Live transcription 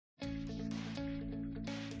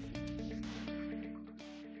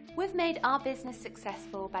We've made our business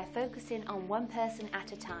successful by focusing on one person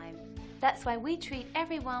at a time. That's why we treat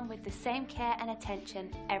everyone with the same care and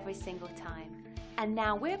attention every single time. And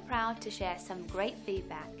now we're proud to share some great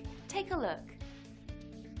feedback. Take a look.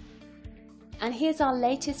 And here's our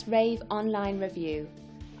latest rave online review.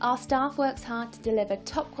 Our staff works hard to deliver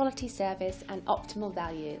top quality service and optimal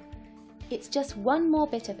value. It's just one more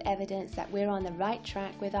bit of evidence that we're on the right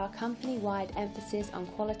track with our company-wide emphasis on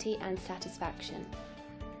quality and satisfaction.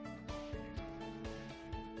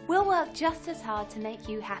 We'll work just as hard to make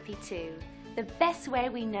you happy too, the best way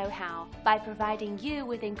we know how, by providing you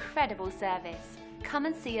with incredible service. Come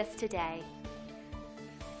and see us today.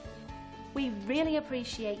 We really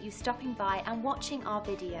appreciate you stopping by and watching our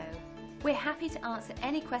video. We're happy to answer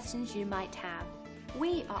any questions you might have.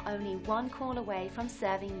 We are only one call away from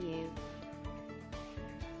serving you.